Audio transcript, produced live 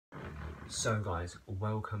So guys,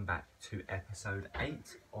 welcome back to episode 8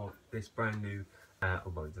 of this brand new,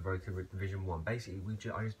 well, the Road to Division 1. Basically,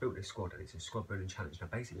 I just built this squad and it's a squad building challenge. Now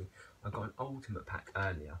basically, I got an ultimate pack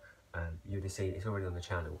earlier, you'd have seen it's already on the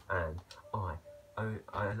channel, and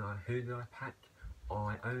who did I pack?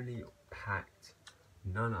 I only packed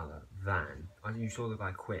none other than, you saw the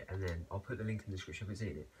guy quit, and then I'll put the link in the description if you've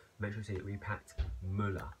seen it. Make sure to see it, we packed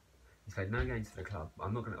Muller. He's played no games for the club.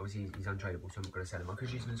 I'm not going to, obviously he's untradeable, so I'm not going to sell him. I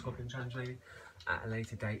could use him in the squad building challenge maybe at a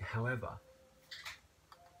later date. However,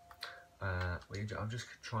 I'm just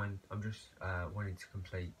wanting to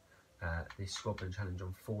complete this squad building challenge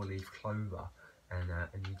on 4-leaf clover, and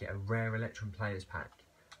you get a rare Electrum players pack,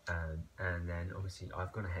 and then obviously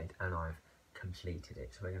I've gone ahead and I've completed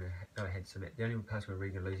it. So we're going to go ahead and submit. The only person we're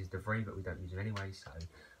really going to lose is DeVry, but we don't use him anyway, so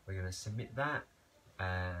we're going to submit that.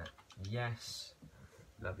 Yes.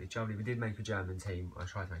 Lovely, Jubbly. We did make a German team. I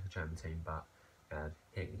tried to make a German team, but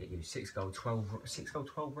here you get you 6 gold, 12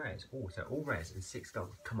 rares. Oh, so all rares and 6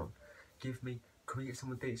 gold. Come on, give me. Can we get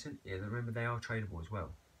someone decent? Yeah, remember they are tradable as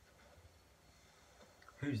well.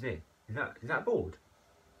 Who's this? Is that a board?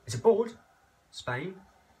 It's a board. Spain,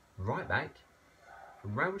 right back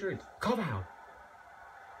from Real Madrid. Carvajal.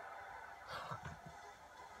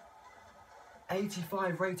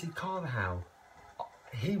 85 rated Carvajal.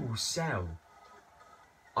 He will sell.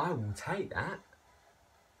 I will take that.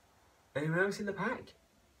 Anyone else in the pack?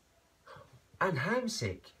 And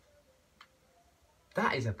Hamsik.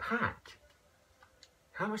 That is a pack.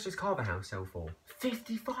 How much does Carvajal sell for?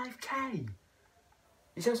 55k.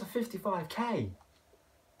 He sells for 55k.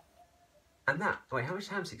 And that, wait, how much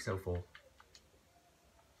does Hamsik sell for?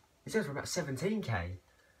 He sells for about 17k.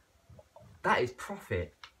 That is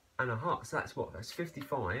profit and a half. So that's what? That's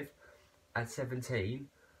 55 at 17.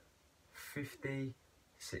 50.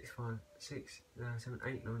 6, 5, 6, 7,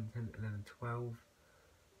 8, 9, 10, 11, 12.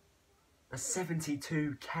 That's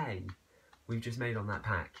 72k we've just made on that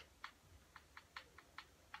pack.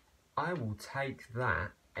 I will take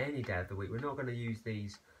that any day of the week. We're not going to use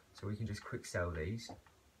these, so we can just quick sell these.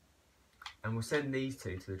 And we'll send these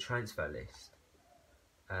two to the transfer list.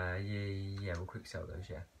 Yeah, we'll quick sell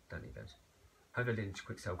those, yeah. Don't need those. Hopefully I didn't just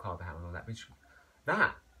quick sell Carvajal and all that.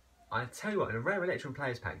 That, I tell you what, in a rare Electrum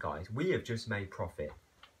players pack, guys, we have just made profit.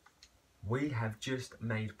 We have just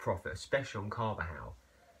made profit, especially on Carvajal.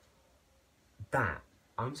 That,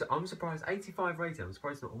 I'm surprised, 85 rated, I'm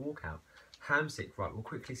surprised it's not a walkout. Hamsik, right, we'll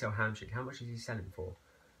quickly sell Hamsik. How much is he selling for?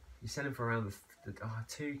 He's selling for around the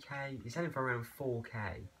 2k, he's selling for around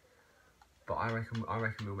 4k. But I reckon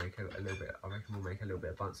we'll make a little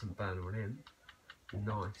bit, of Bunsen burner on him.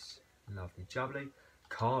 Nice, lovely, jubbly.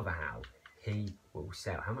 Carvajal, he will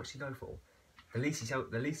sell. How much did he go for? The least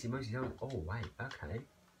he mostly sells, oh wait, okay.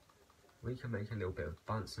 We can make a little bit of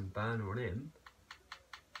Bunsen burner on him.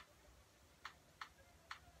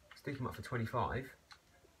 Stick him up for 25.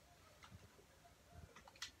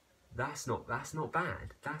 That's not bad.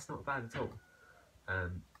 That's not bad at all.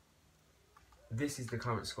 This is the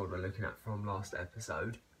current squad we're looking at from last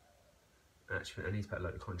episode. Actually, I need to put a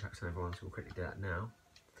load of contracts on everyone, so we'll quickly do that now.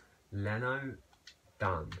 Leno,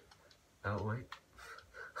 done. Oh wait.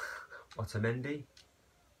 Otamendi,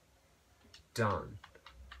 done.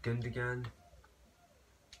 Gundogan,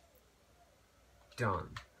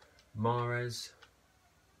 done. Mahrez,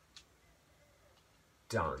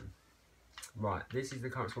 done. Right, this is the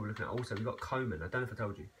current squad we're looking at. Also, we've got Coman. I don't know if I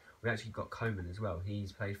told you. We actually got Coman as well.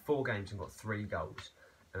 He's played 4 games and got 3 goals.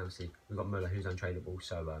 And obviously, we've got Muller, who's untradeable.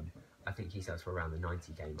 So I think he sells for around the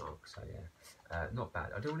 90k mark. So yeah, not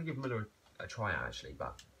bad. I don't want to give Muller a try out actually,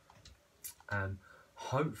 but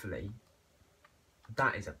hopefully,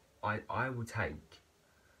 that is I will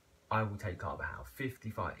take Carvajal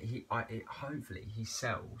 55. Hopefully he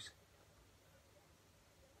sells.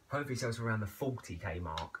 Hopefully he sells for around the 40k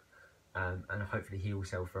mark, and hopefully he will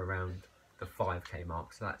sell for around the 5k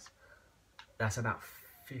mark. So that's about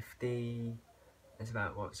 50. That's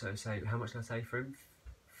about what? So say how much did I say for him?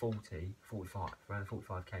 40, 45, around the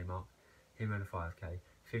 45k mark. Him around the 5k,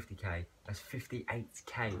 50k. That's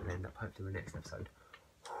 58k. We'll end up hopefully in the next episode.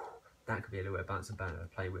 That could be a little bit of Bunsen burner to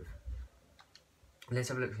play with. Let's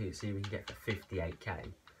have a look here, see if we can get for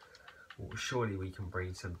 58k. Well, surely we can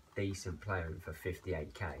bring some decent player in for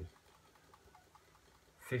 58k.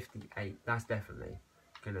 58, that's definitely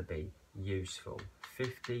going to be useful.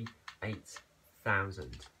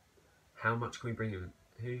 58,000. How much can we bring in?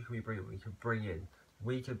 Who can we bring in?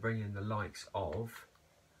 We could bring in the likes of...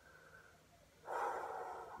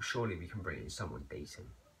 Surely we can bring in someone decent.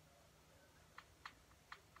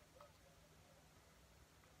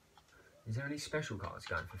 Is there any special cards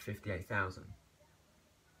going for 58,000?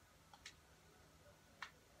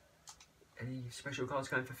 any special cards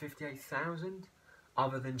going for 58,000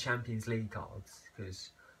 other than Champions League cards?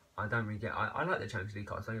 Because I don't really get. I like the Champions League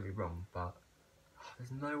cards. Don't get me wrong, but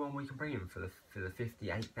there's no one we can bring in for the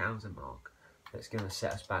 58,000 mark. That's going to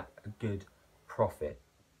set us back a good profit.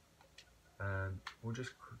 We're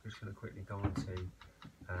just going to quickly go on to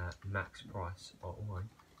max price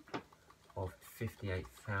of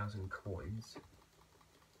 58,000 coins.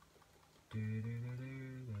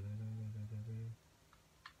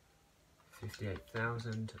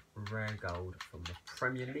 58,000 rare gold from the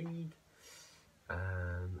Premier League.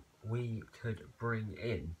 We could bring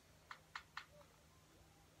in.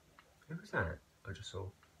 Who was that? I just saw.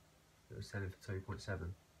 It was selling for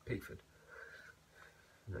 2.7. Pickford.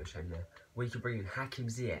 No shame there. We could bring in Hakim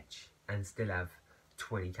Ziyech and still have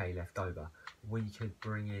 20k left over. We could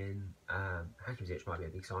bring in Hakim Ziyech might be a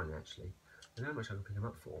big signing actually. I don't know how much I can pick him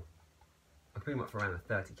up for. I can pick him up for around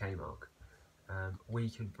the 30k mark. We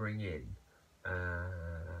could bring in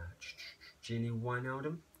Gini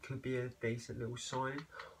Wijnaldum. Could be a decent little signing.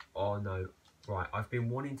 Oh no, right. I've been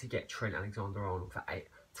wanting to get Trent Alexander-Arnold for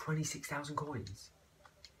 26,000 coins.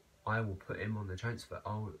 I will put him on the transfer.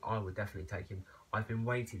 I would definitely take him. I've been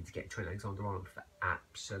waiting to get Trent Alexander-Arnold for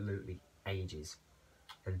absolutely ages,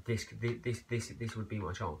 and this would be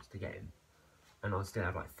my chance to get him, and I'd still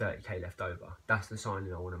have like 30k left over. That's the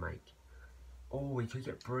signing I want to make. Oh, we could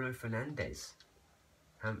get Bruno Fernandes.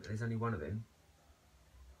 There's only one of him.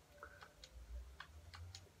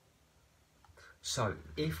 So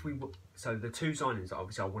if we so the two signings that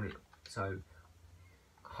obviously I wanted. So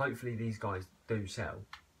hopefully these guys do sell.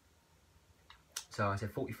 So I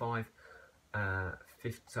said 45,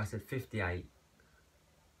 50, so I said 58.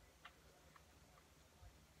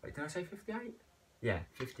 Wait, did I say 58? Yeah,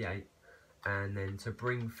 58. And then to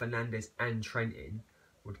bring Fernandes and Trent in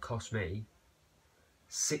would cost me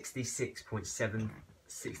 66.7,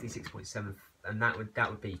 and that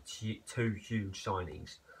would be two huge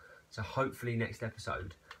signings. So hopefully next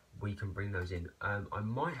episode we can bring those in. I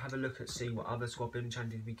might have a look at see what other squad building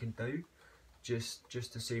challenges we can do. Just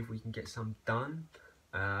to see if we can get some done.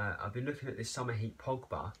 I've been looking at this Summer Heat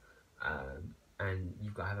Pogba, and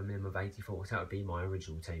you've got to have a minimum of 84, so that would be my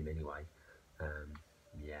original team anyway.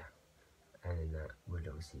 Yeah, and then that would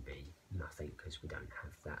obviously be nothing because we don't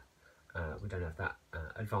have that. We don't have that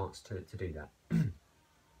advanced to do that.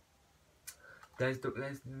 There's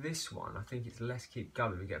this one. I think it's Let's Keep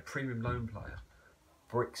Going. We get a premium loan player.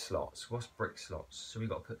 Brick slots. What's brick slots? So we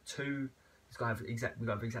got to put two. It's got to have we got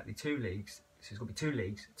to have exactly 2 leagues. So it's got to be 2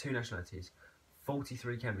 leagues, 2 nationalities,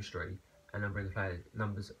 43 chemistry, and number of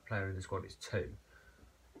the player in the squad is 2.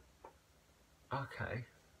 Okay.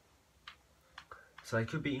 So they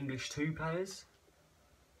could be English 2 players.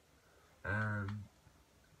 I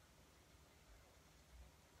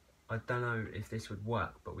don't know if this would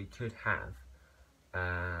work, but we could have.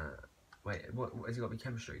 Wait, what has it got to be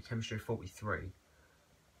chemistry? Chemistry 43.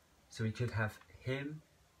 So we could have him.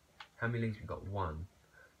 How many leagues? We've got 1.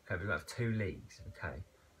 Okay, we've got 2 leagues. Okay.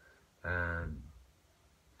 I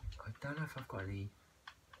don't know if I've got any.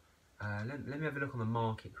 Let me have a look on the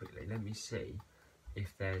market quickly. Let me see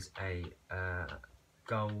if there's a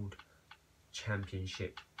gold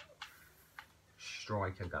championship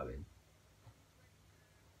striker going.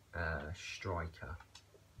 Striker.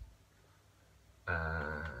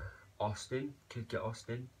 Austin, could get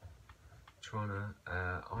Austin. Trying to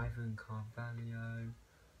Ivan Carvalho,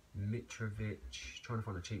 Mitrovic. Trying to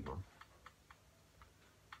find a cheap one.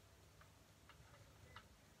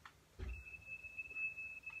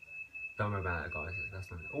 Don't worry about that, guys.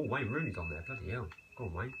 That's not. Oh, Wayne Rooney's on there. Bloody hell! Go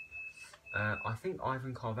on, Wayne. I think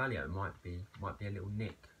Ivan Carvalho might be a little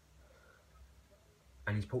nick,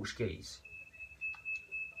 and he's Portuguese.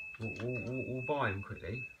 We'll buy him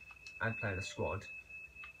quickly. Add player to the squad.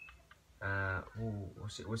 We'll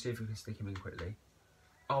see if we can stick him in quickly.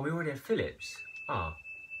 Oh, we already had Phillips. Ah,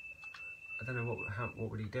 I don't know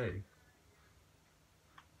what would he do.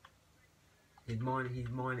 He's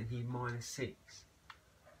minus 6.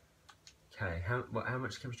 Okay, how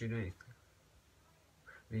much chemistry do we need?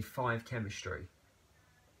 We need 5 chemistry.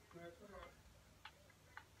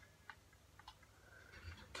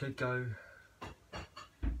 Could go.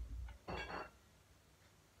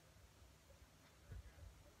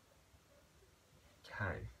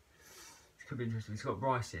 Okay, this could be interesting. It's got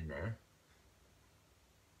Rice in there.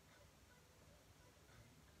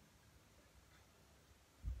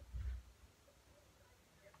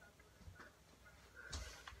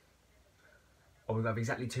 Oh, we've got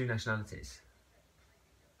exactly 2 nationalities.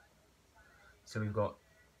 So we've got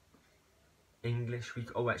English.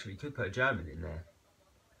 Actually, we could put a German in there.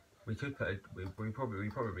 We could put we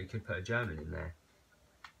probably could put a German in there.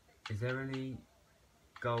 Is there any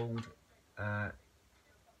gold? 2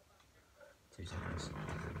 seconds.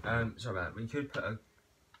 Sorry about that. We could put a.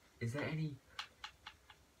 Is there any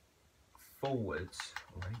forwards?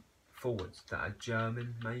 Right, forwards that are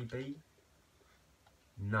German, maybe?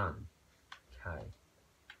 None. Okay.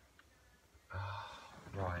 Oh,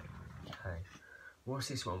 right. Okay. What's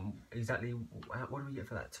this one? Exactly. What do we get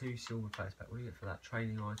for that? 2 silver place pack. What do we get for that?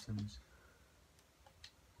 Training items.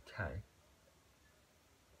 Okay.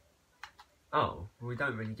 Oh, well, we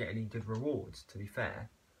don't really get any good rewards, to be fair.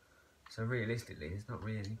 So realistically, there's not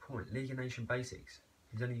really any point. League of Nation Basics.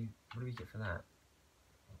 There's only. What do we get for that?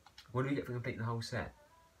 What do we get for completing the whole set?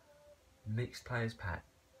 Mixed players pack.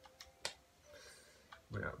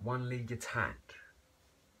 We're at 1 league attack.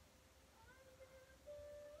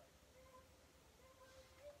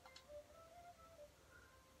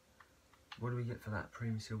 What do we get for that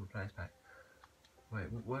premium silver players pack?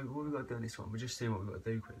 Wait, what have we got to do on this one? We're just seeing what we've got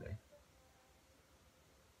to do quickly.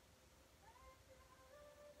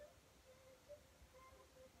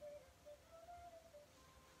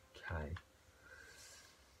 Okay.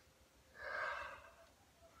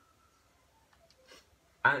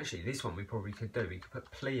 Actually, this one we probably could do. We could put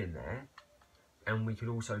Plea in there, and we could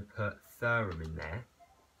also put Thuram in there.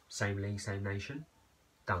 Same league, same nation.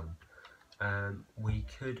 Done. We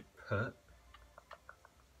could put.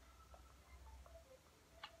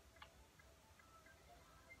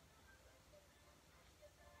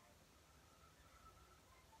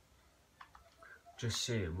 Just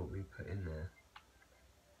seeing what we put in there.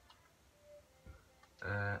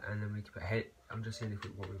 And then we could put head. I'm just seeing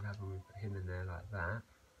what we have when we put him in there like that.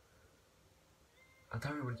 I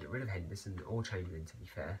don't really want to get rid of Henderson or Chamberlain, to be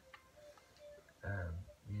fair.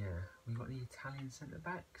 Yeah, we got the Italian centre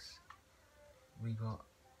backs. We got.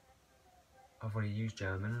 I've already used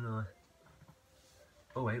German, and I.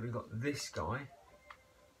 Oh wait, we got this guy,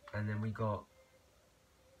 and then we got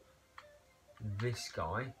this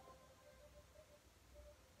guy.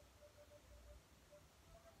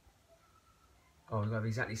 Oh, we've got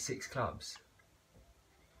exactly 6 clubs.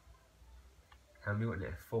 How many we got in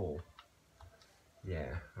there? 4.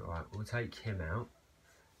 Yeah, alright, we'll take him out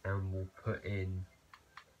and we'll put in.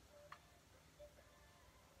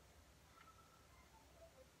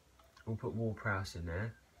 We'll put Ward-Prowse in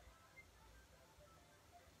there.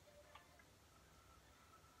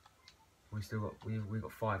 We still got we've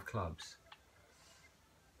got 5 clubs.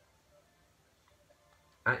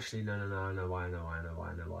 Actually, no, I know why. I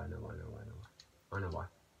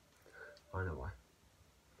know why.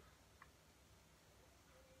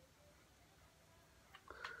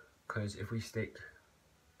 Because if we stick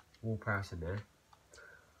Ward-Prowse in there,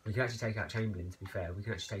 we can actually take out Chamberlain, to be fair. We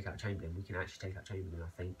can actually take out Chamberlain, I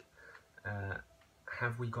think.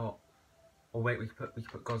 Have we got... Oh wait, we could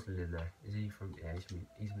put Goslin in there. Is he from... Yeah,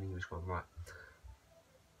 he's an English one, right.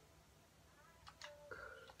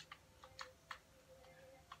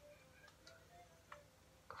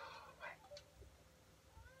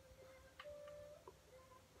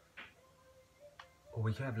 Or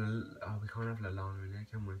we could have... Oh, we can't have Lallana in there,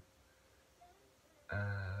 can we?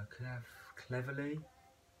 Could have Cleverly.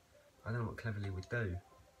 I don't know what Cleverly would do.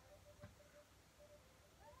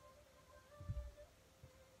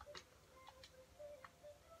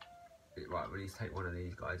 Right, we need to take one of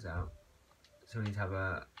these guys out. So we need to have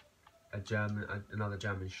another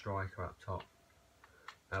German striker up top.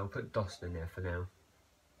 We'll put Dost in there for now.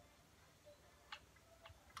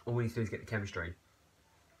 All we need to do is get the chemistry.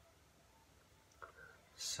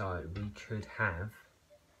 So we could have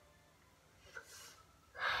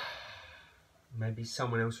maybe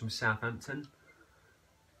someone else from Southampton.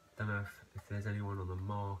 Don't know if there's anyone on the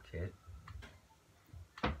market.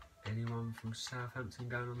 Anyone from Southampton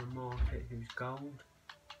going on the market who's gold?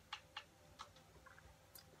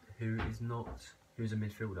 Who's a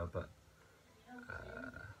midfielder, but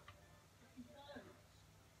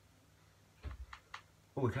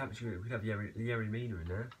oh, we could have Yerry Mina in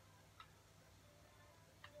there.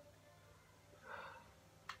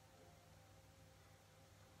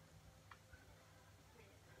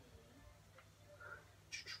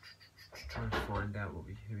 Trying to find out who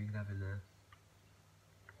we can have in there.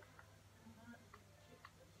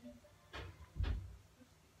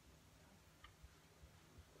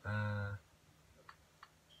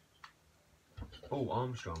 Oh,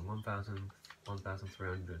 Armstrong,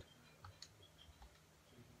 1,300.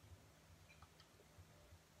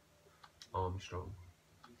 Armstrong.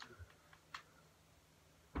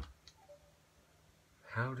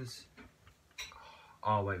 How does...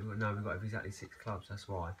 Oh wait, we've got exactly 6 clubs, that's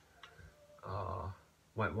why.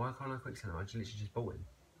 Wait, why can't I quick sell him? I literally just bought him.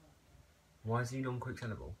 Why is he non-quick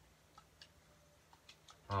sellable?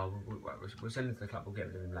 Oh, we'll send him to the club. We'll get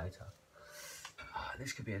rid of him later. Oh,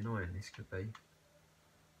 this could be annoying. This could be.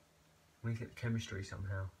 We need to get the chemistry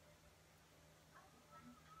somehow.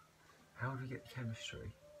 How would we get the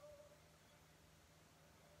chemistry?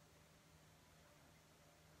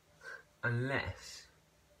 Unless...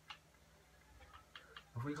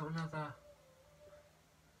 Have we got another...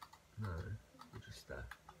 No, we'll just...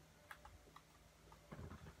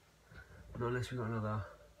 Not unless we got another...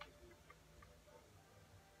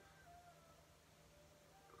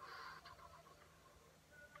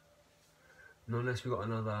 Not unless we got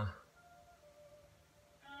another...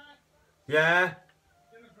 Yeah?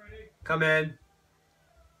 Come in.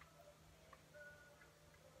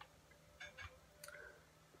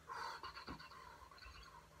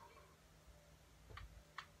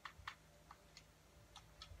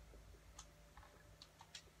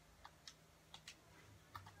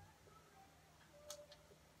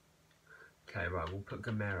 Okay, right, we'll put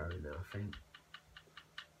Gamero in there, I think.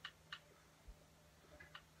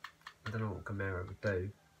 I don't know what Gamero would do.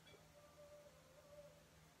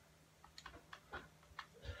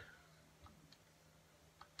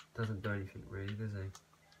 Doesn't do anything really, does he?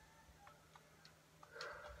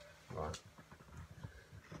 Right.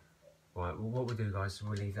 Right, well what we'll do guys is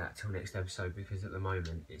we'll leave that till next episode because at the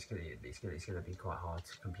moment it's gonna be quite hard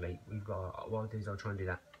to complete. We've got what I'll do is I'll try and do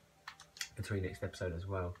that between next episode as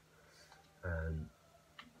well.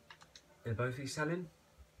 Are both these selling?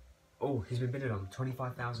 Oh, he's been bidding on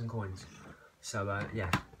 25,000 coins. So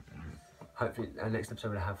yeah. Hopefully our next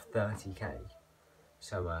episode will have 30k.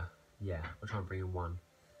 So yeah, we'll try and bring in one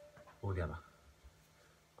or the other.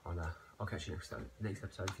 I'll catch you next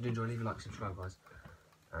episode. If you did enjoy, leave a like, subscribe guys.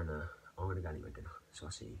 And I'm gonna go and eat my dinner. So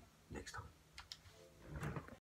I'll see you next time.